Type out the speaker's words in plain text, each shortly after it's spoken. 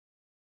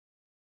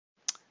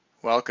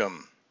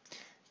Welcome.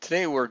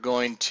 Today we're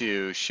going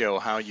to show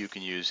how you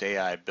can use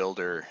AI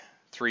Builder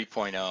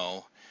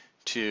 3.0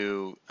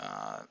 to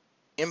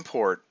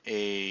import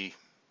a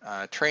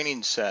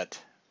training set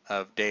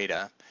of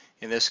data.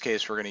 In this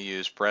case, we're going to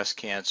use breast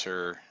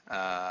cancer,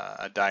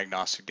 a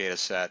diagnostic data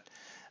set,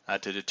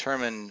 to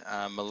determine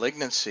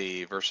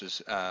malignancy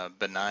versus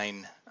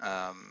benign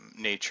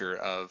nature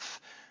of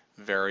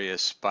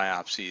various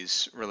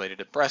biopsies related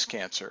to breast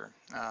cancer.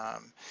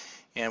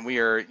 And we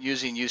are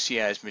using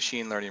UCI's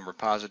machine learning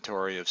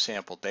repository of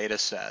sample data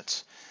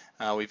sets.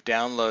 We've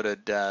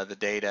downloaded the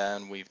data,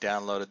 and we've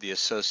downloaded the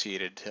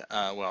associated,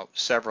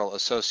 several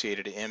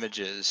associated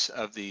images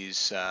of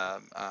these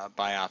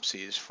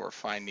biopsies for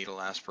fine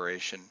needle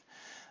aspiration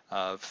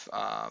of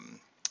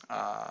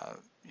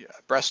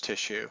breast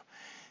tissue.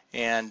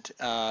 And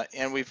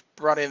we've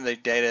brought in the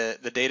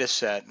data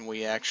set, and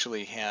we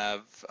actually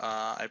have,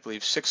 I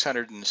believe,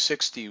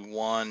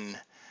 661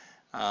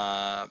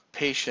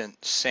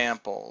 patient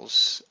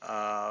samples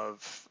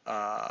of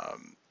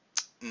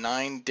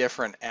 9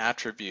 different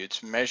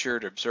attributes,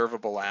 measured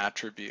observable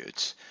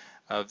attributes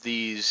of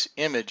these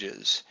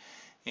images,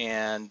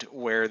 and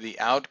where the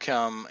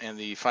outcome and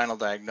the final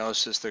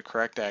diagnosis, the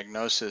correct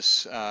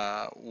diagnosis,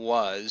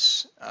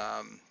 was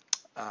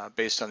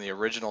based on the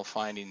original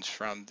findings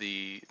from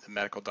the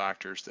medical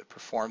doctors that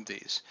performed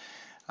these,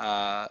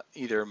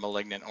 either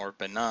malignant or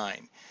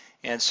benign.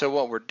 And so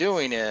what we're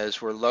doing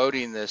is we're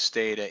loading this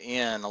data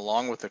in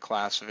along with the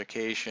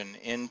classification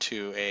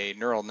into a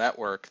neural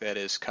network that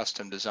is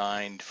custom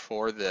designed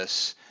for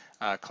this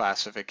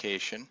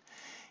classification.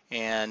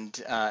 And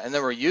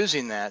then we're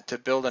using that to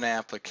build an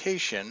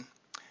application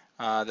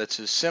that's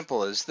as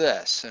simple as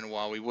this. And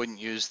while we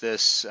wouldn't use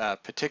this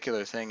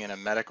particular thing in a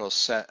medical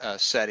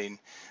setting,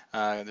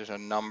 there's a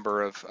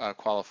number of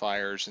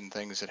qualifiers and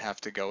things that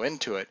have to go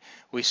into it.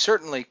 We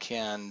certainly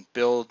can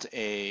build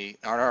an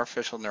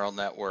artificial neural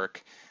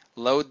network,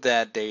 load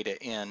that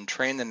data in,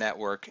 train the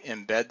network,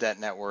 embed that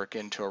network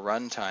into a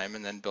runtime,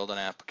 and then build an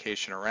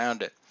application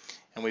around it.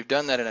 And we've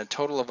done that in a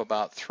total of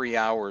about 3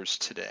 hours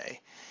today.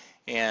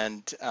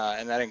 And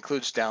that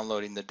includes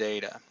downloading the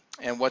data.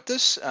 And what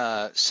this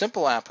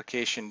simple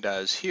application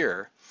does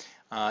here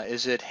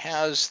is it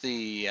has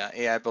the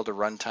AI Builder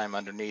runtime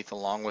underneath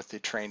along with the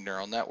trained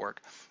neural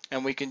network.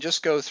 And we can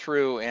just go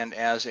through and,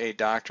 as a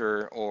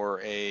doctor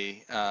or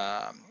a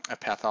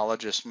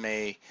pathologist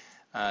may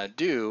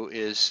do,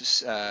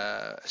 is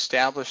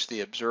establish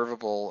the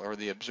observable or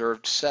the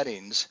observed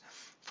settings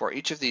for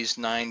each of these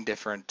 9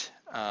 different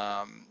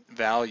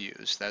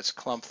values. That's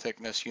clump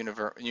thickness,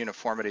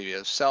 uniformity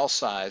of cell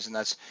size, and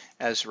that's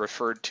as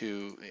referred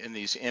to in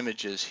these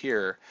images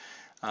here.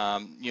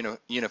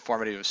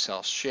 Uniformity of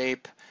cell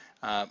shape,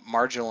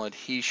 marginal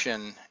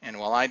adhesion, and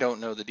while I don't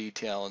know the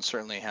detail and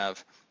certainly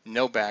have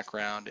no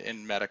background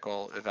in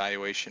medical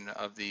evaluation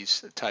of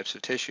these types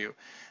of tissue,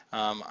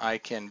 I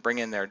can bring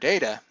in their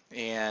data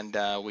and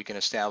we can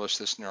establish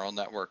this neural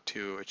network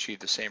to achieve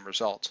the same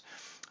results.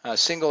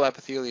 Single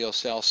epithelial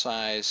cell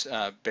size,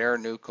 bare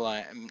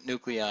nuclei,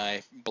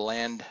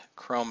 bland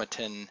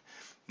chromatin,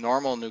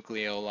 normal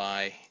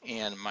nucleoli,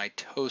 and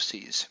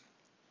mitoses.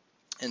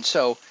 And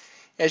so,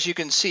 as you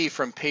can see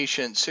from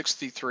patient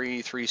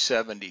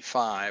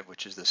 63375,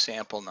 which is the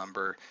sample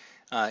number,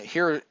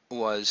 here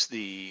was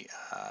the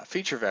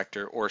feature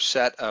vector or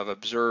set of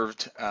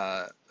observed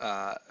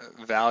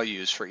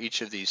values for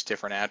each of these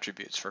different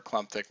attributes for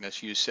clump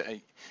thickness,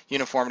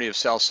 uniformity of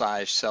cell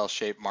size, cell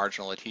shape,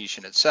 marginal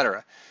adhesion,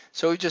 etc.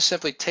 So we've just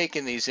simply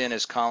taken these in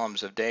as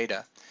columns of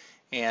data,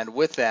 and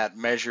with that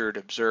measured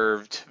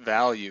observed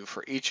value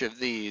for each of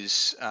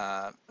these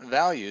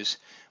values,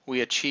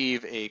 we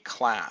achieve a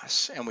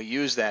class, and we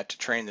use that to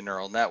train the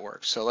neural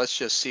network. So let's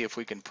just see if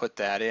we can put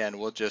that in.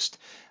 We'll just,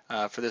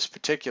 for this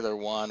particular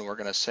one, we're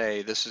going to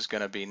say this is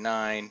going to be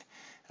 9,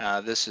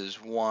 this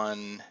is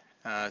 1,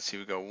 let's see,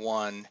 we go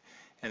 1,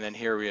 and then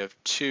here we have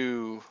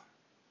 2,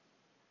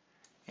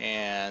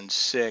 and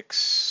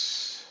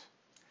 6,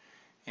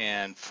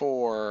 and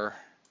 4,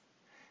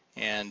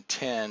 and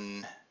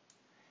 10,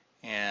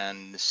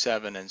 and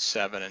 7, and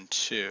 7, and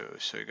 2.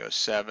 So we go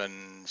 7,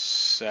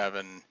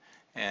 7,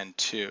 and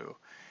 2,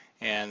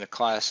 and the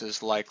class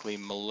is likely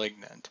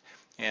malignant,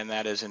 and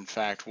that is in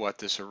fact what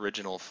this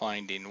original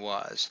finding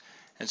was.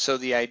 And so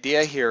the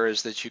idea here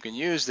is that you can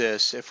use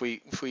this if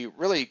we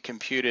really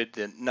computed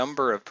the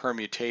number of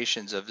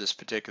permutations of this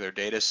particular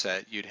data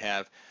set, you'd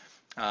have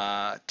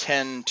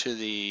 10 to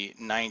the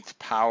 9th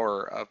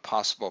power of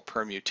possible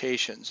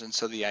permutations. And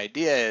so the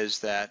idea is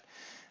that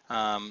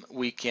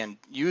we can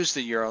use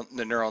the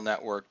neural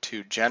network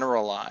to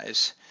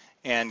generalize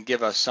and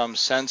give us some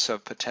sense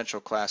of potential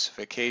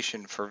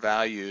classification for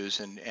values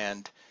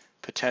and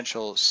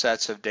potential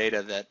sets of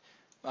data that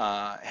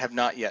have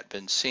not yet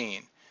been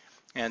seen.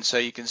 And so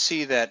you can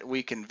see that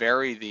we can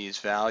vary these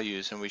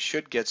values, and we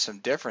should get some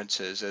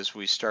differences as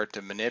we start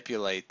to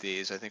manipulate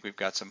these. I think we've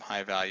got some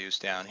high values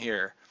down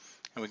here,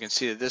 and we can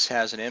see that this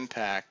has an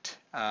impact,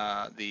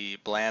 the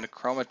bland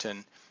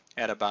chromatin,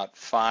 at about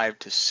 5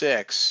 to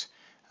 6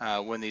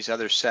 when these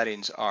other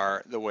settings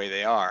are the way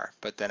they are.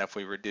 But then if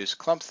we reduce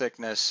clump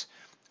thickness,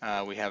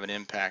 we have an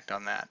impact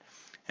on that.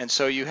 And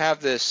so you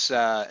have this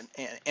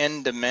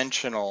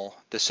n-dimensional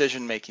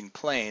decision-making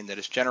plane that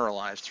is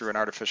generalized through an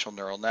artificial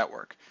neural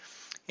network.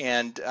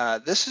 And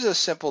this is a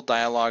simple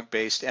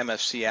dialogue-based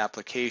MFC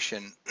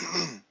application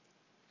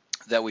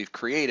that we've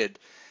created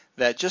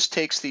that just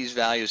takes these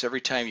values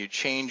every time you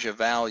change a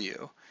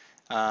value.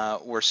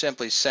 We're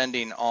simply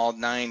sending all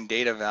 9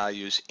 data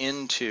values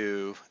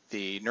into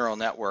the neural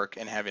network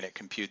and having it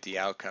compute the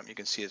outcome. You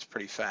can see it's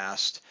pretty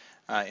fast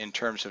in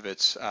terms of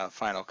its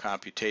final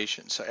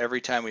computation. So every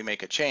time we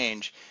make a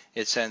change,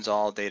 it sends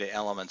all data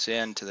elements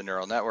into the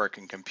neural network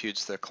and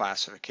computes the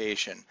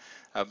classification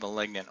of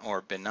malignant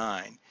or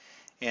benign.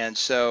 And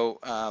so,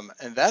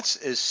 and that's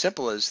as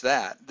simple as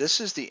that. This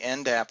is the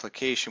end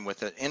application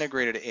with an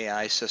integrated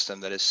AI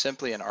system that is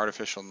simply an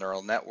artificial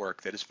neural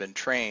network that has been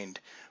trained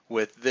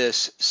with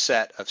this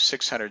set of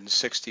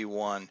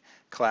 661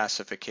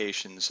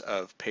 classifications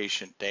of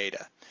patient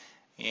data.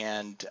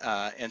 And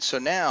so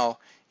now,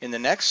 in the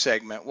next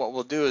segment, what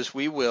we'll do is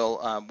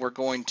we're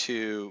going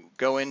to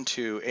go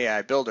into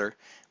AI Builder.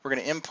 We're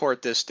going to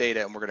import this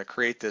data and we're going to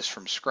create this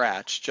from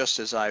scratch, just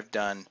as I've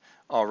done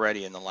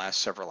already in the last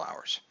several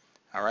hours.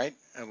 All right,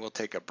 and we'll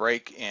take a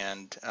break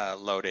and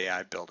load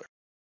AI Builder.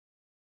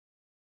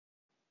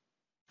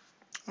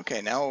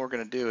 Okay, now what we're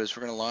going to do is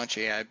we're going to launch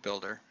AI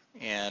Builder,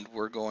 and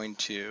we're going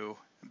to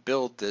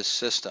build this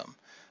system,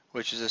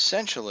 which is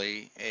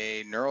essentially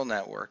a neural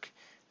network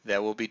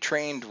that will be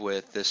trained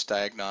with this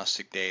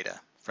diagnostic data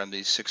from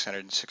these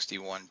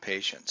 661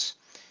 patients.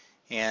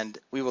 And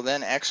we will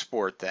then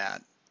export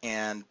that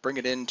and bring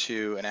it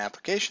into an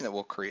application that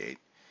we'll create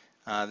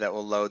that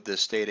will load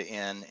this data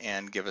in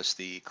and give us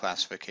the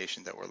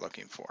classification that we're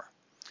looking for.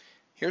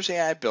 Here's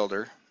AI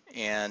Builder,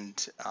 and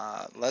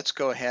let's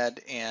go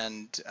ahead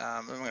and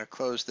I'm going to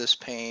close this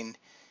pane,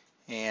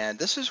 and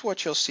this is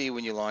what you'll see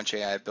when you launch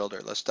AI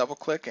Builder. Let's double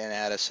click and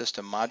add a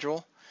system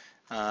module,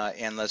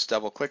 and let's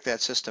double click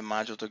that system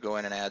module to go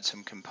in and add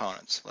some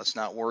components. Let's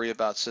not worry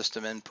about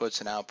system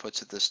inputs and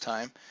outputs at this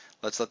time.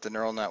 Let's let the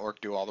neural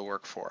network do all the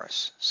work for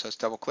us. So let's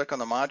double click on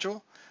the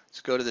module. Let's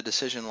go to the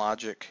Decision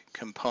Logic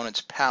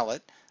Components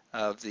palette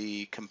of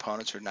the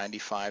components, or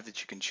 95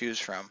 that you can choose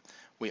from.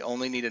 We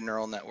only need a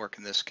neural network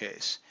in this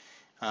case.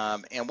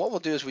 And what we'll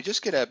do is we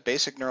just get a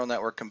basic neural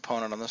network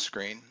component on the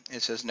screen.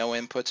 It says no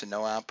inputs and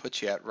no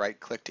outputs yet. Right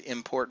click to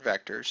import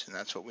vectors, and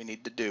that's what we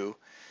need to do.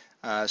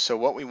 So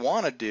what we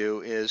want to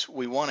do is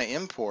we want to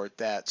import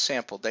that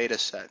sample data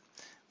set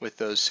with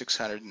those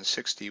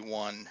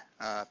 661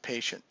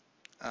 patient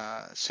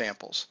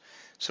samples.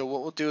 So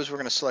what we'll do is we're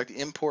going to select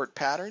import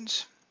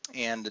patterns,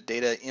 and the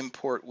data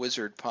import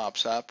wizard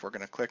pops up. We're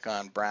going to click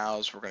on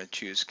browse. We're going to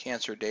choose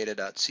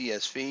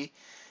cancerdata.csv.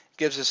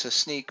 Gives us a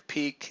sneak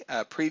peek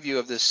preview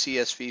of this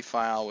CSV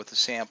file with the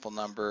sample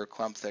number,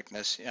 clump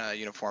thickness,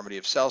 uniformity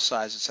of cell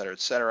size, et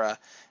cetera,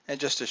 and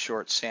just a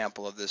short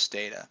sample of this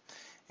data.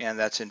 And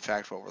that's in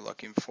fact what we're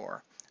looking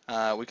for.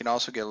 We can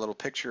also get a little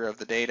picture of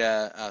the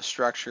data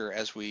structure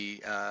as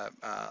we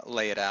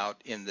lay it out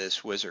in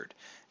this wizard.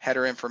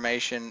 Header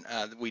information,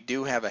 we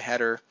do have a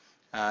header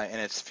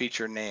and it's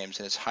feature names,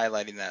 and it's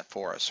highlighting that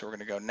for us. So we're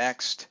going to go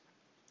next,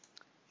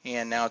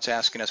 and now it's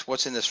asking us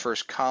what's in this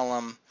first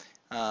column,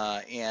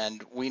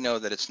 and we know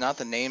that it's not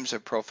the names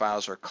of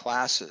profiles or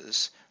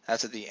classes.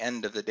 That's at the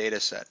end of the data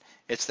set.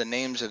 It's the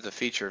names of the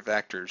feature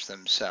vectors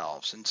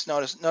themselves. And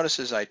notice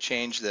as I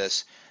change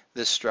this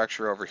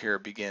structure over here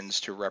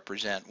begins to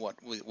represent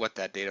what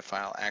that data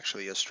file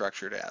actually is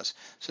structured as.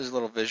 So there's a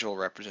little visual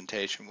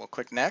representation. We'll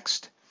click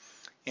next,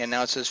 and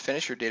now it says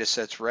finish, your data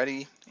set's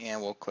ready,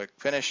 and we'll click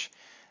finish.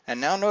 And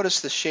now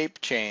notice the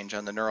shape change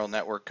on the neural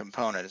network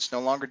component. It's no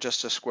longer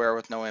just a square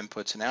with no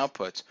inputs and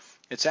outputs.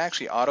 It's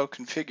actually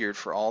auto-configured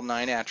for all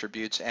 9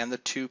 attributes and the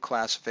 2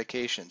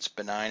 classifications,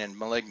 benign and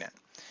malignant.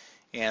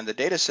 And the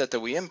data set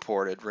that we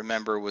imported,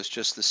 remember, was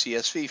just the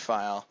CSV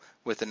file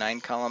with the 9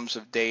 columns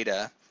of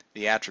data,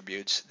 the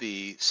attributes,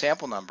 the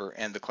sample number,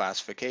 and the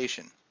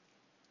classification.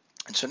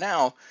 And so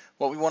now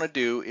what we want to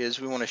do is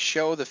we want to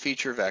show the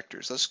feature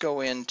vectors. Let's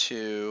go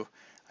into,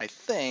 I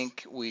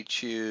think we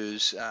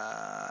choose,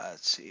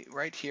 let's see,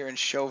 right here in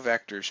Show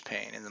Vectors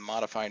pane in the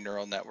Modify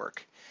Neural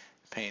Network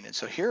pane. And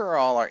so here are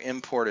all our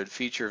imported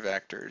feature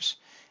vectors,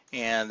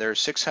 and there are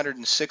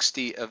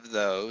 660 of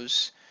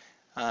those.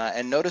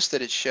 And notice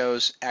that it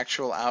shows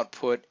actual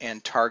output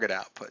and target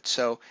output.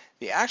 So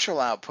the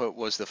actual output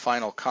was the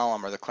final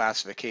column or the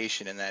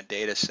classification in that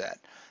data set.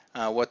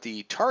 What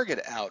the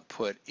target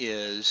output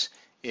is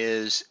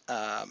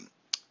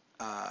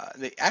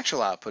the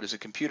actual output is a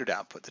computed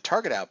output. The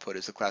target output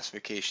is the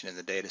classification in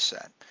the data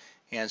set.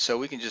 And so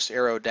we can just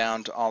arrow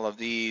down to all of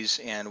these,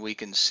 and we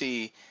can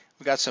see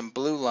we've got some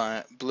blue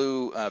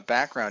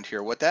background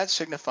here. What that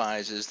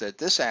signifies is that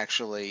this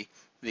actually,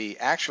 the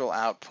actual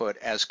output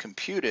as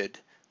computed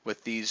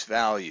with these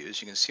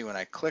values, you can see when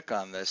I click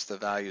on this, the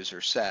values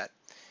are set,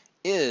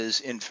 is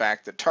in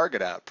fact the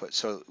target output.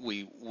 So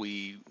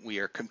we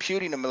are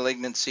computing a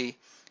malignancy.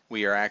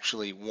 we are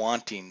actually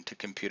wanting to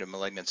compute a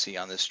malignancy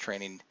on this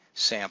training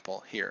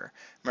sample here.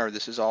 Remember,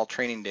 this is all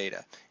training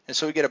data. And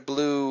so we get a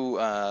blue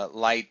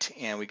light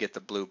and we get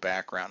the blue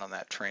background on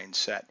that trained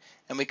set.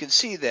 And we can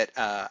see that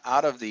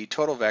out of the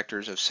total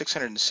vectors of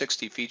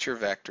 660 feature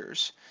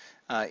vectors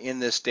in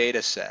this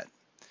data set,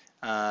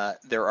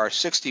 there are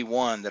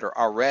 61 that are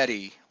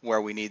already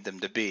where we need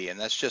them to be, and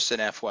that's just an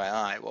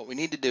FYI. What we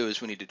need to do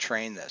is we need to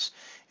train this.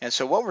 And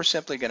so what we're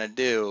simply going to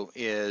do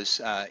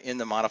is in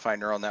the Modified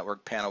Neural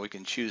Network panel, we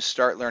can choose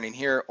Start Learning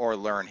here or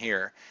Learn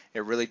here.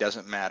 It really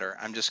doesn't matter.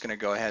 I'm just going to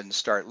go ahead and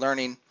start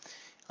learning.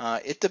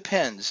 It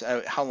depends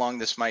how long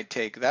this might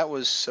take. That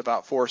was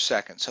about 4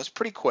 seconds. That's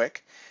pretty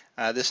quick.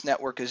 This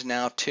network is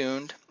now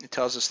tuned. It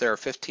tells us there are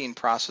 15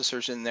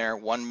 processors in there,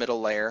 1 middle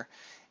layer,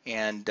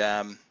 and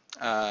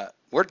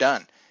we're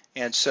done.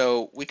 And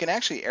so we can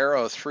actually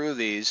arrow through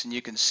these, and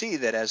you can see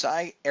that as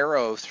I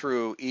arrow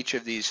through each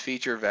of these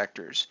feature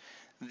vectors,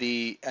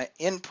 the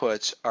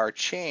inputs are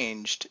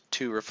changed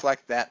to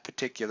reflect that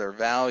particular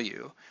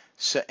value.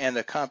 So, and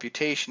the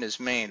computation is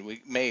made.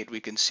 We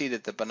can see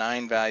that the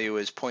benign value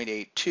is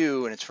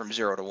 0.82 and it's from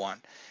 0 to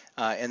 1.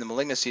 And the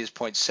malignancy is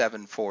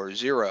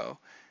 0.740.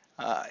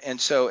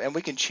 And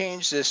we can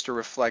change this to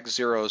reflect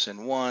zeros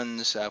and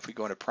ones. If we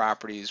go into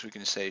properties, we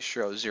can say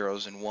show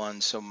zeros and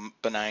ones. So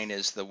benign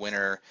is the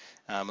winner,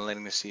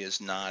 malignancy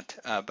is not.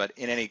 But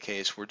in any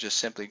case, we're just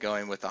simply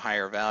going with a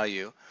higher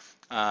value.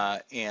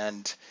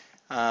 And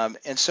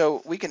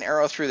so we can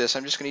arrow through this.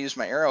 I'm just going to use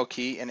my arrow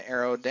key and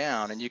arrow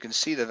down, and you can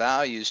see the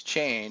values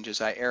change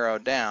as I arrow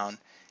down,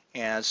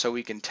 and so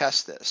we can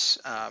test this.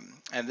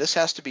 And this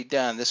has to be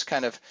done, this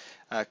kind of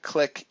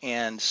click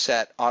and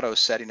set auto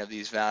setting of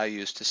these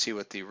values to see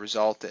what the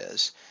result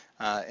is.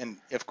 And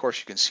of course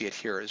you can see it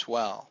here as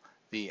well,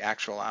 the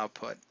actual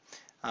output.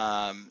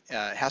 It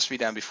has to be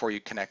done before you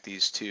connect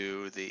these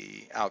to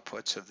the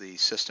outputs of the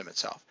system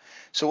itself.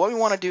 So what we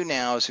want to do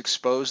now is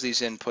expose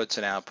these inputs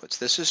and outputs.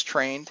 This is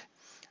trained.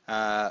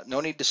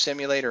 No need to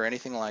simulate or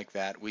anything like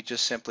that. We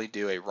just simply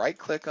do a right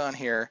click on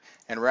here,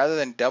 and rather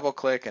than double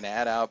click and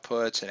add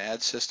outputs and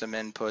add system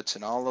inputs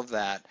and all of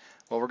that,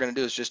 what we're going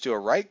to do is just do a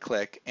right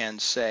click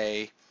and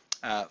say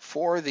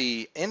for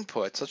the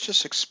inputs, let's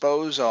just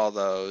expose all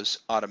those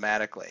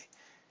automatically.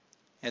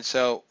 And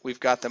so we've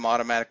got them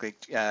automatically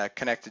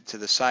connected to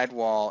the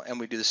sidewall, and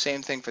we do the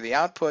same thing for the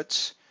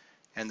outputs,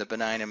 and the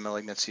benign and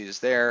malignancy is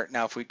there.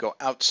 Now if we go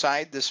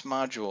outside this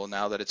module,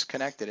 now that it's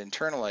connected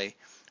internally,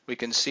 we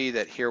can see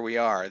that here we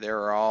are.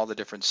 There are all the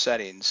different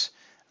settings,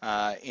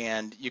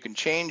 and you can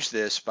change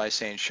this by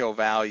saying show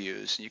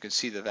values. You can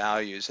see the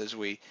values as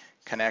we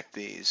connect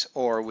these,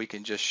 or we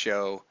can just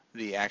show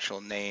the actual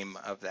name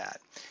of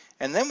that.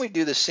 And then we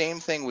do the same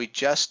thing we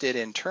just did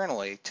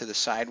internally to the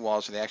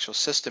sidewalls of the actual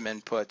system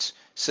inputs,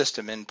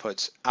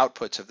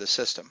 outputs of the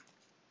system.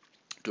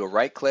 Do a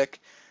right click,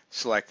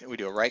 we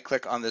do a right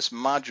click on this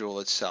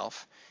module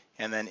itself,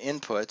 and then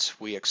inputs,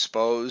 we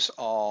expose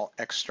all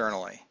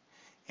externally.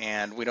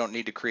 And we don't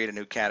need to create a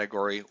new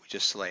category. We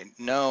just select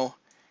no,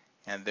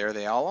 and there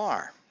they all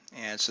are.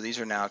 And so these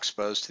are now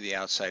exposed to the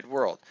outside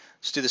world.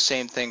 Let's do the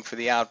same thing for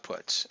the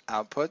outputs.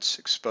 Outputs,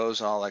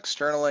 expose all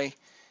externally.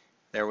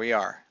 There we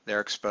are.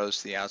 They're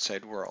exposed to the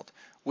outside world.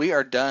 We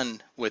are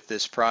done with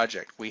this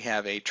project. We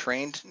have a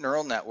trained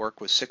neural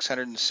network with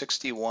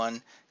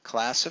 661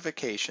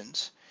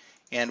 classifications,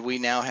 and we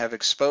now have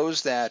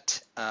exposed that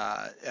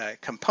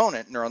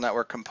component, neural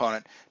network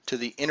component, to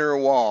the inner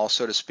wall,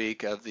 so to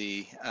speak, of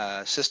the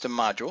system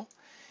module.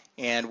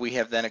 And we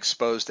have then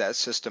exposed that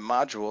system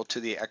module to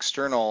the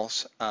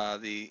externals,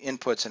 the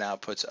inputs and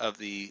outputs of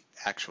the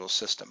actual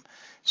system.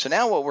 So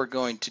now what we're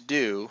going to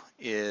do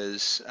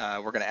is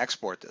we're going to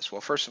export this.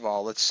 Well, first of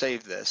all, let's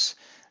save this.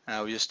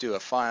 We just do a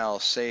file,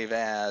 save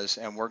as,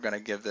 and we're going to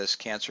give this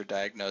cancer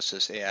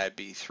diagnosis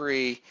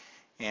AIB3,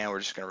 and we're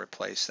just going to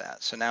replace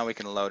that. So now we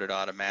can load it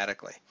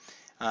automatically.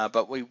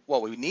 But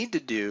what we need to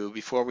do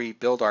before we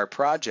build our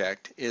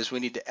project is we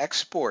need to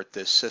export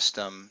this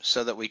system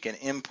so that we can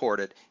import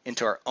it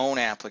into our own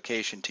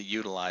application to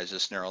utilize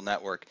this neural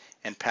network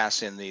and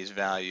pass in these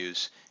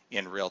values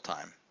in real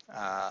time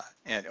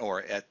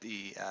or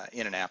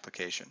in an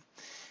application.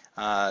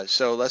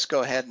 So let's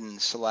go ahead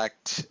and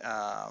select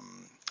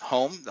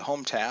Home, the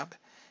Home tab,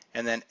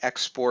 and then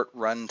Export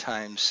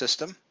Runtime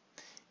System.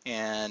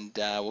 And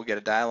we'll get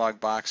a dialog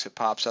box that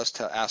pops us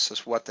to ask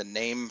us what the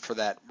name for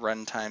that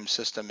runtime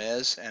system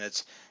is, and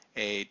it's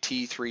a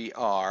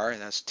T3R, and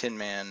that's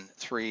TinMan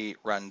 3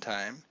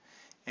 runtime.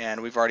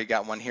 And we've already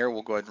got one here.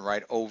 We'll go ahead and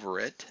write over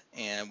it,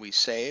 and we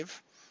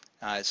save.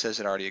 It says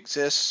it already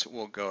exists.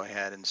 We'll go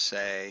ahead and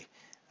say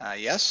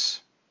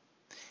yes.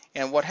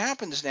 And what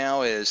happens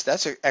now is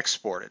that's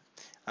exported.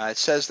 It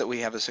says that we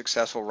have a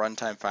successful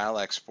runtime file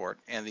export,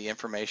 and the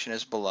information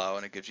is below,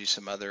 and it gives you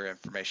some other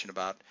information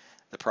about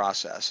the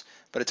process.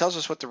 But it tells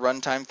us what the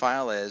runtime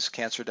file is,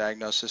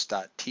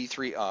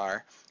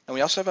 cancerdiagnosis.t3r, and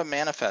we also have a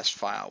manifest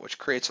file, which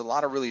creates a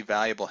lot of really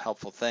valuable,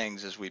 helpful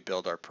things as we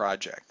build our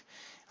project.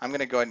 I'm going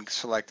to go ahead and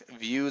select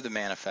View the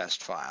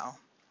Manifest file,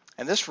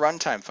 and this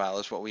runtime file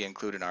is what we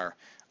include in our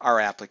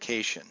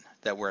application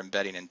that we're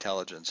embedding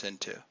intelligence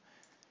into.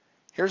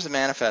 Here's the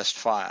manifest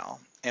file,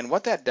 and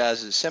what that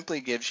does is simply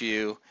gives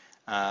you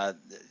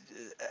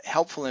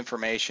helpful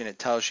information. It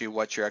tells you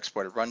what your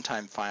exported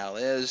runtime file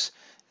is,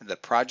 the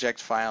project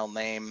file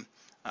name,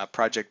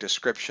 project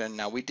description.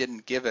 Now, we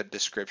didn't give a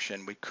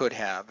description. We could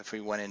have if we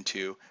went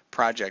into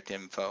project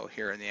info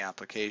here in the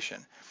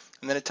application.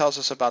 And then it tells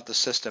us about the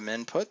system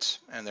inputs,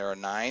 and there are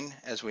 9,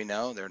 as we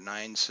know. There are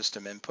 9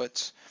 system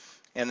inputs.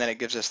 And then it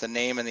gives us the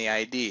name and the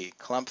ID.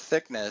 Clump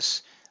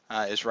thickness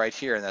is right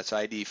here, and that's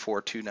ID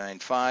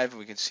 4295.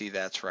 We can see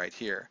that's right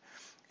here.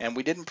 And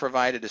we didn't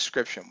provide a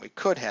description. We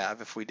could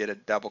have if we did a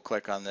double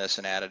click on this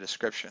and add a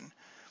description.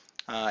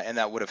 And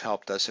that would have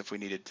helped us if we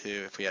needed to,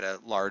 if we had a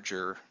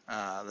larger,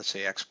 let's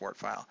say, export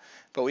file.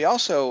 But we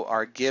also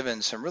are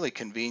given some really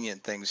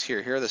convenient things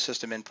here. Here are the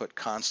system input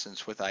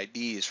constants with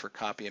IDs for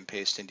copy and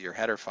paste into your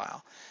header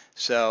file.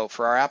 So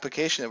for our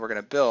application that we're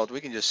going to build,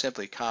 we can just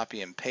simply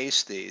copy and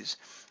paste these.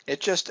 It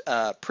just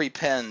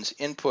prepends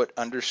input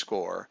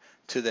underscore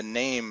to the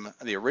name,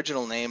 the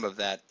original name of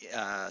that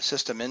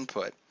system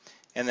input,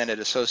 and then it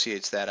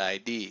associates that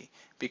ID.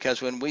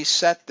 Because when we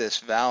set this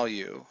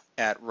value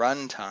at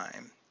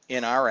runtime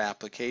in our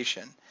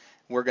application,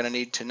 we're going to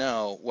need to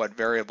know what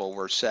variable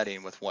we're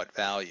setting with what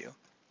value.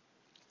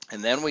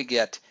 And then we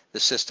get the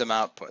system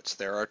outputs.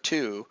 There are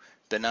 2,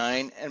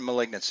 benign and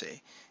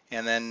malignancy.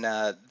 And then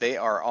they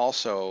are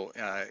also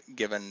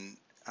given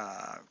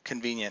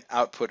convenient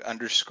output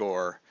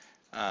underscore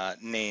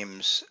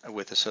names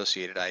with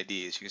associated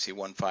IDs. You can see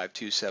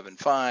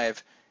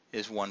 15275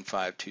 is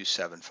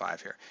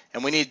 15275 here.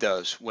 And we need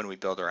those when we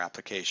build our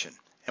application.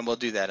 And we'll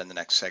do that in the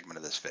next segment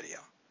of this video.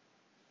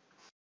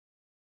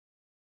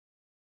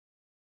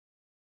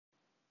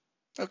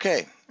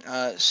 Okay,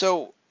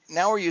 so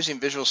now we're using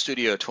Visual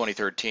Studio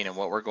 2013, and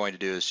what we're going to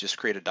do is just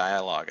create a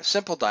dialog, a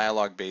simple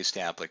dialog-based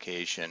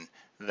application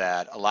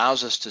that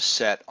allows us to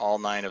set all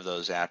 9 of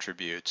those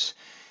attributes.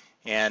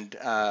 And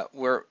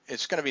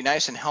it's going to be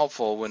nice and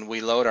helpful when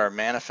we load our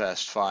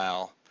manifest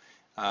file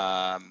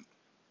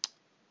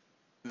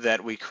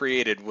that we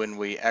created when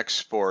we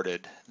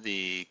exported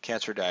the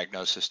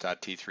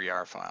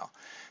cancerdiagnosis.t3r file.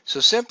 So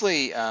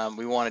simply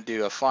we want to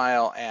do a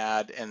file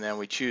add, and then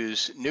we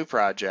choose new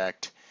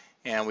project,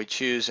 and we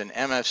choose an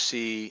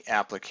MFC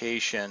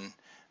application.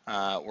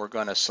 We're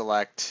going to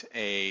select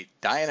a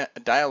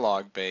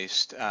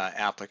dialogue-based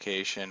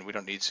application. We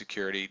don't need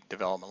security,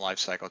 development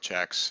lifecycle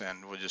checks,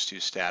 and we'll just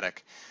use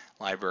static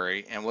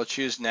library. And we'll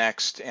choose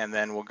next, and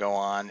then we'll go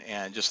on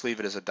and just leave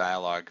it as a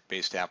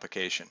dialogue-based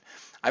application.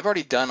 I've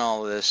already done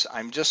all of this.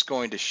 I'm just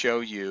going to show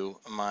you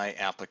my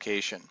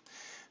application.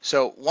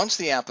 So once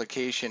the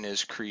application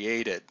is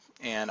created,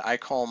 and I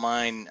call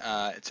mine,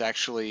 it's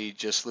actually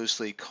just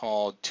loosely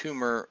called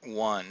Tumor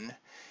 1.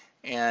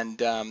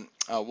 And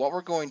what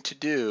we're going to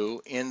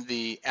do in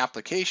the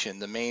application,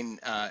 the main,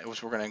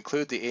 is we're going to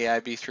include the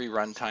AIB3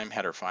 runtime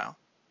header file.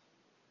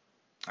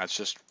 That's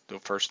just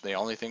the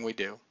only thing we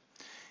do.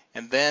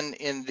 And then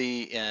in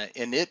the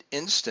init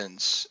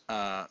instance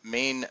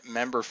main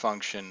member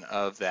function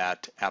of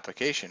that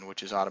application,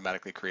 which is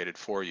automatically created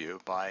for you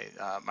by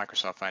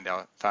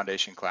Microsoft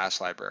Foundation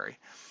class library,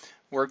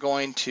 we're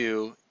going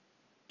to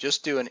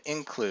just do an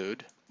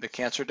include the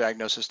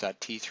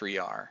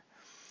cancerdiagnosis.t3r.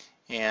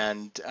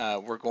 And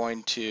we're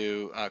going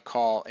to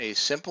call a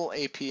simple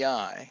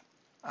API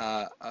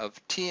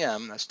of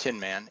TM, that's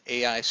TinMan,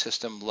 AI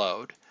system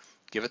load,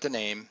 give it the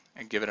name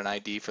and give it an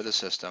ID for the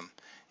system,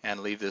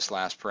 and leave this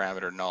last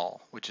parameter null,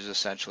 which is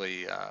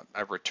essentially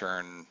a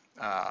return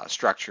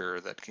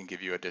structure that can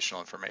give you additional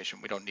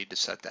information. We don't need to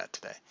set that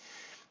today.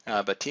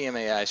 But TM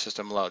AI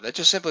system load, that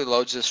just simply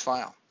loads this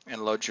file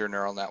and loads your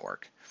neural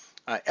network.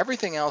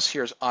 Everything else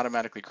here is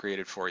automatically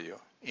created for you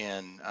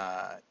in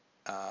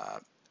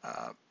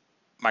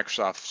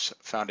Microsoft's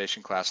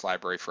Foundation class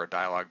library for a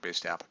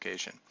dialogue-based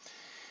application.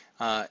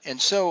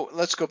 And so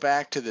let's go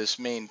back to this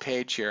main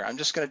page here. I'm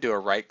just going to do a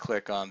right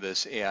click on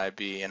this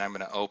AIB, and I'm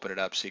going to open it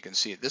up so you can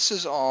see it. This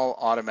is all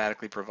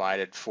automatically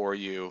provided for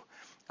you.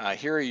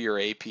 Here are your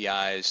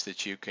APIs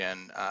that you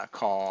can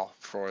call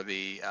for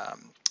the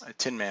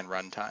TinMan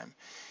runtime.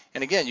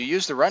 And again, you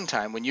use the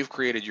runtime when you've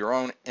created your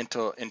own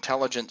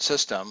intelligent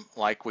system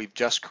like we've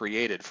just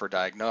created for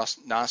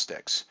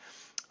diagnostics.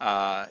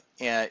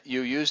 And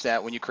you use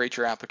that when you create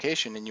your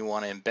application and you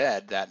want to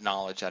embed that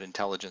knowledge, that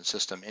intelligent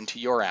system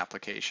into your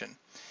application.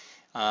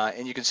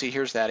 And you can see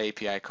here's that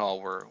API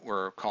call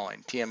we're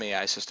calling,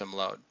 TMAI system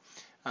load.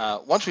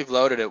 Once we've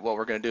loaded it, what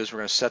we're going to do is we're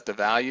going to set the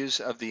values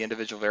of the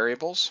individual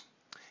variables,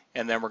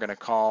 and then we're going to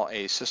call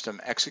a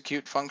system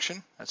execute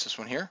function. That's this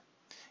one here.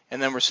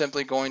 And then we're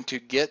simply going to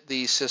get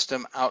the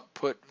system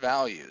output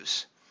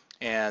values.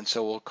 And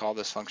so we'll call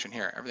this function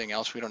here. Everything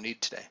else we don't need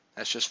today.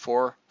 That's just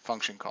 4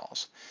 function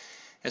calls.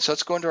 And so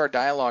let's go into our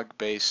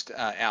dialogue-based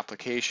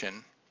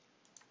application.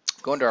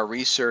 Go into our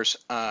resource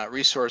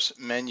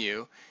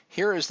menu.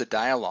 Here is the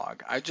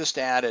dialogue. I just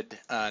added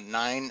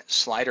 9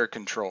 slider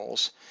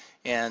controls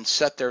and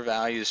set their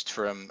values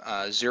from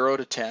 0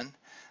 to 10.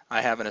 I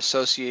have an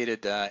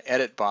associated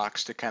edit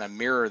box to kind of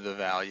mirror the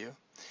value.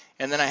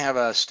 And then I have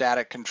a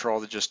static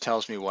control that just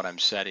tells me what I'm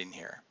setting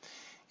here.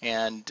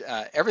 And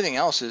everything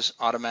else is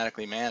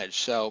automatically managed.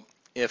 So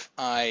if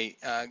I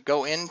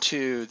go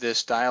into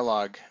this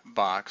dialog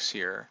box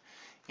here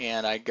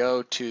and I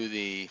go to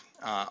the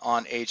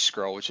on H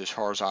scroll, which is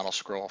horizontal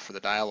scroll for the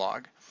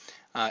dialog,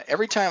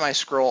 every time I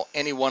scroll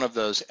any one of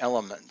those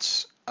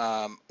elements,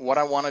 what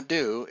I want to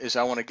do is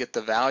I want to get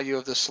the value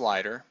of the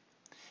slider.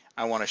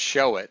 I want to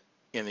show it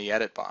in the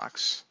edit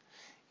box.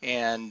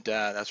 And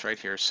that's right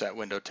here, set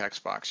window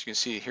text box. You can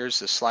see here's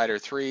the slider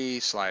 3,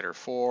 slider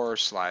 4,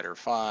 slider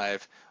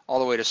 5, all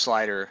the way to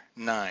slider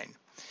 9.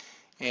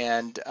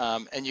 And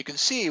you can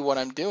see what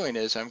I'm doing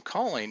is I'm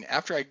calling,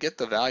 after I get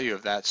the value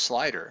of that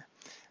slider,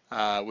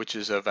 which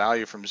is a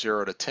value from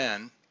 0 to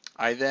 10,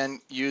 I then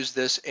use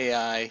this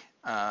AI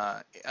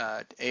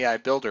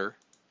Builder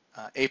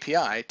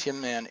API,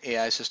 TinMan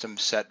AI System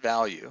Set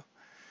Value,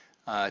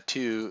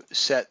 to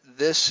set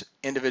this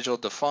individual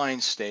define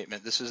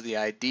statement. This is the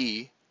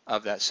ID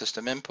of that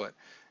system input.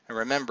 And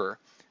remember,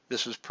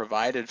 this was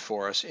provided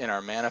for us in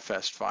our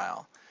manifest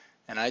file.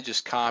 And I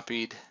just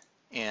copied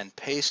and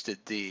pasted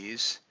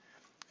these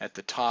at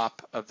the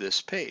top of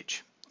this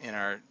page in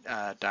our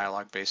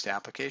dialog-based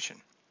application.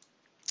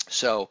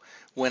 So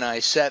when I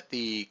set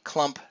the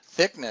clump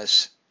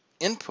thickness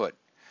input,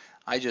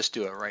 I just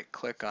do a right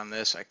click on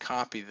this, I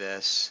copy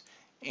this,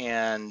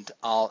 and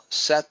I'll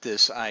set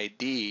this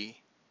ID.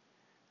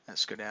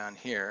 Let's go down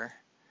here,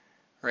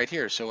 right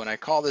here. So when I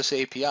call this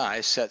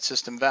API, set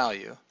system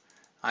value,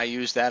 I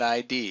use that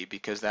ID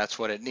because that's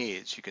what it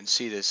needs. You can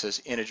see this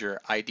says integer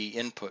ID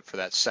input for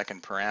that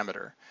second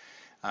parameter.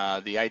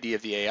 The ID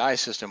of the AI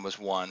system was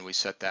 1. We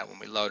set that when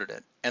we loaded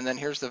it. And then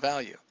here's the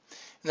value.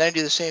 And then I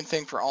do the same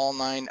thing for all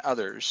 9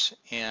 others.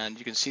 And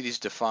you can see these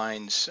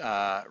defines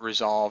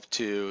resolve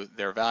to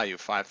their value,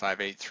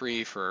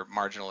 5583 for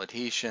marginal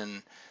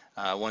adhesion,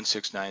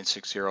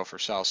 16960 for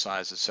cell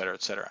size, etc.,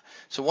 etc.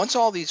 So once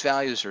all these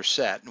values are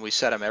set, and we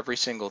set them every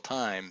single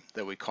time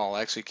that we call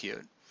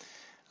execute,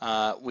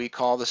 we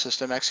call the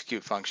system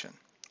execute function.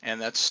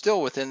 And that's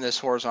still within this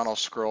horizontal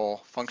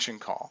scroll function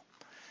call.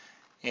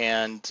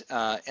 And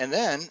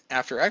then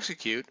after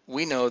execute,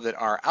 we know that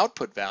our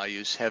output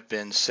values have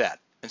been set.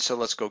 And so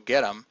let's go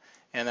get them.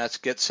 And that's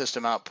get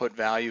system output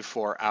value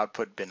for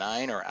output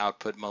benign or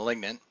output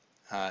malignant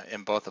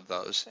in both of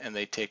those. And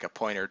they take a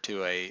pointer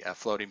to a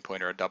floating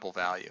pointer, a double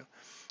value.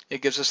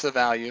 It gives us the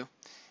value.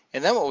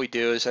 And then what we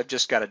do is I've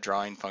just got a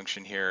drawing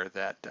function here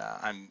that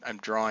I'm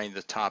drawing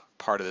the top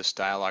part of this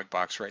dialog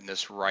box right in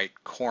this right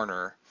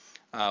corner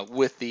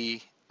with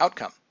the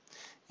outcome.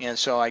 And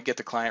so I get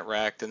the client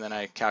rect, and then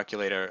I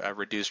calculate a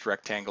reduced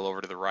rectangle over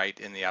to the right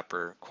in the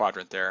upper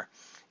quadrant there.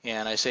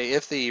 And I say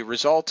if the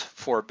result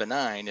for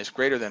benign is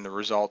greater than the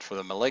result for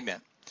the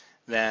malignant,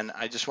 then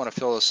I just want to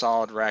fill the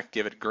solid rect,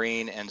 give it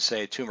green, and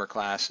say tumor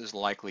class is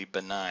likely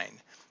benign.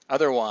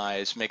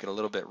 Otherwise, make it a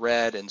little bit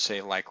red and say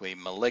likely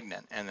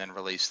malignant, and then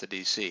release the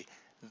DC.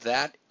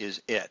 That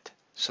is it.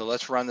 So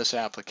let's run this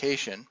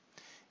application,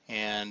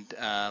 and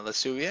let's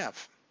see what we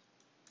have.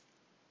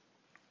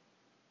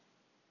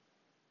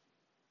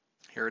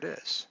 Here it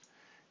is.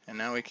 And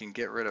now we can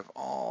get rid of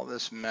all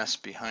this mess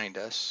behind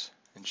us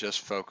and just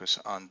focus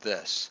on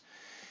this.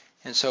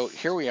 And so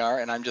here we are,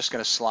 and I'm just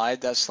going to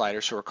slide that slider.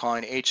 So we're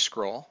calling H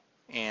scroll,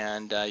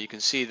 and you can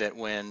see that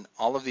when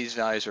all of these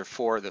values are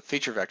 4, the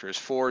feature vector is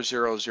 4,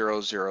 0,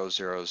 0, 0,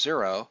 0,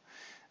 0,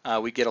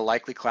 we get a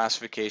likely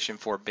classification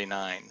for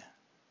benign.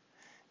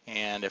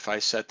 And if I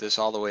set this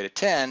all the way to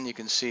 10, you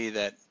can see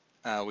that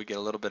we get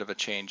a little bit of a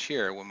change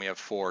here when we have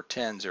 4,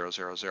 10, 0,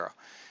 0, 0.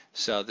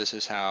 So this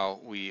is how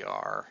we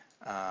are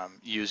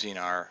using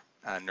our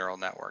neural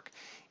network.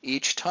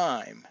 Each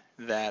time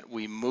that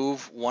we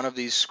move one of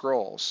these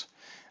scrolls,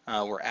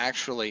 we're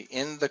actually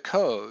in the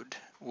code,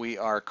 we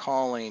are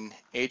calling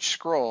H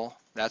scroll.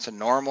 That's a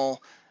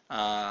normal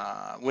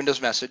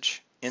Windows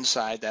message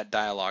inside that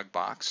dialog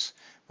box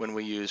when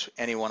we use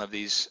any one of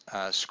these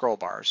scroll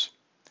bars.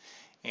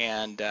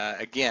 And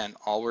again,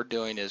 all we're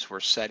doing is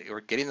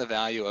we're getting the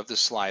value of the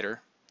slider.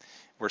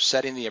 We're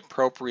setting the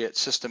appropriate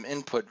system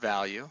input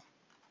value.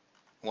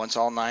 Once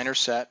all 9 are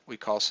set, we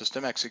call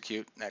system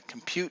execute. That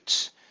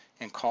computes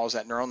and calls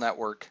that neural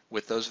network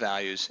with those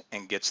values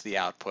and gets the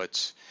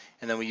outputs.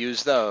 And then we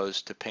use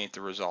those to paint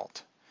the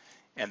result.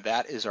 And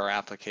that is our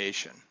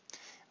application.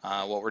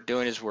 What we're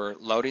doing is we're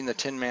loading the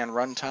TinMan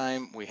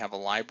runtime. We have a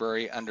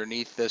library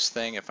underneath this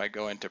thing. If I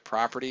go into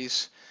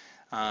properties,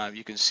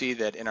 you can see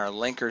that in our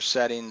linker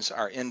settings,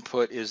 our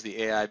input is the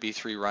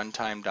AIB3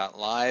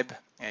 runtime.lib,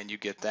 and you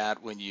get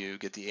that when you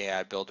get the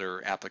AI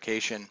Builder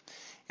application.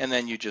 And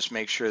then you just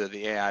make sure that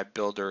the AI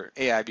Builder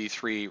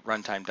AIB3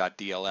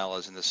 runtime.dll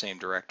is in the same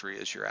directory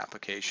as your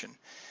application.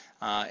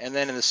 And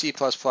then in the C++,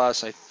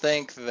 I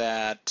think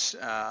that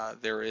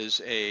there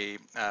is a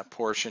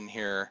portion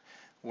here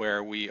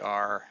where we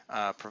are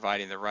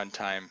providing the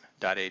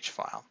runtime.h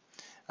file,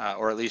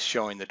 or at least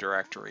showing the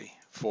directory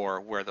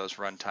for where those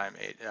runtime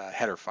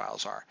header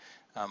files are,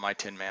 my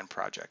TinMan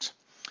projects.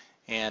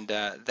 And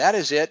that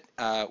is it.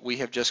 We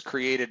have just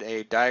created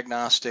a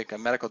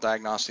medical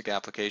diagnostic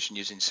application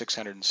using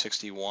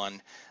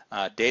 661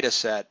 data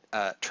set,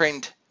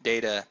 trained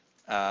data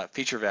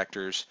feature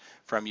vectors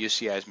from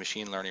UCI's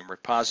machine learning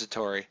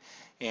repository.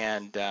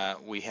 And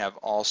we have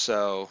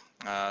also,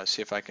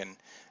 see if I can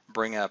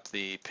bring up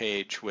the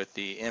page with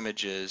the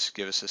images,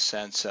 give us a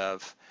sense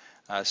of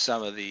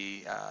some of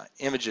the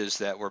images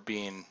that were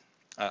being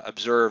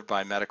observed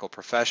by medical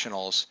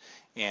professionals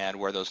and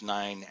where those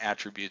 9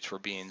 attributes were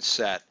being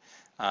set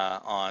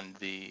on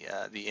the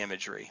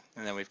imagery.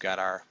 And then we've got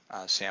our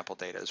sample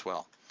data as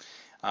well.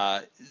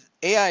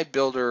 AI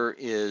Builder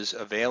is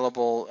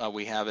available.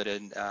 We have it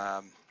in,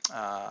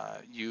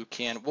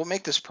 we'll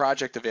make this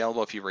project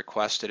available if you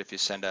request it. If you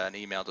send an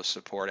email to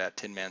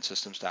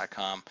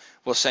support@tinmansystems.com,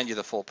 we'll send you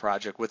the full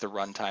project with the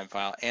runtime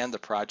file and the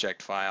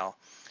project file.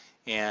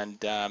 And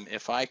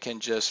if I can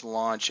just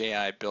launch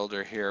AI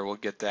Builder here, we'll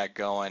get that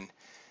going.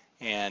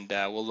 And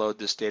we'll load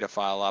this data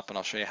file up, and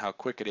I'll show you how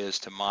quick it is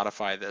to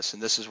modify this.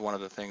 And this is one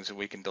of the things that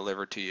we can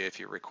deliver to you if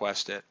you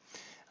request it.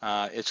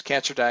 It's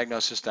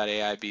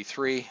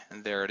cancerdiagnosis.aib3,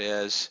 and there it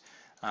is.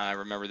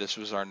 Remember, this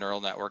was our neural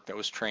network that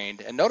was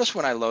trained. And notice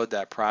when I load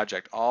that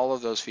project, all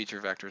of those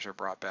feature vectors are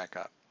brought back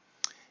up.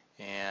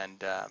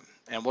 And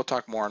we'll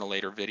talk more in a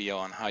later video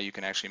on how you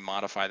can actually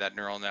modify that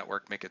neural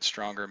network, make it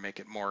stronger,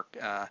 make it more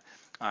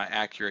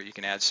accurate. You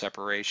can add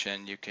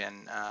separation. You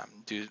can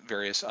do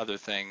various other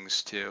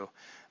things to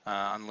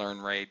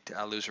unlearn rate,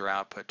 loser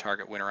output,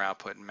 target winner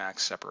output, and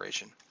max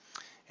separation.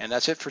 And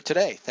that's it for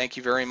today. Thank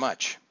you very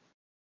much.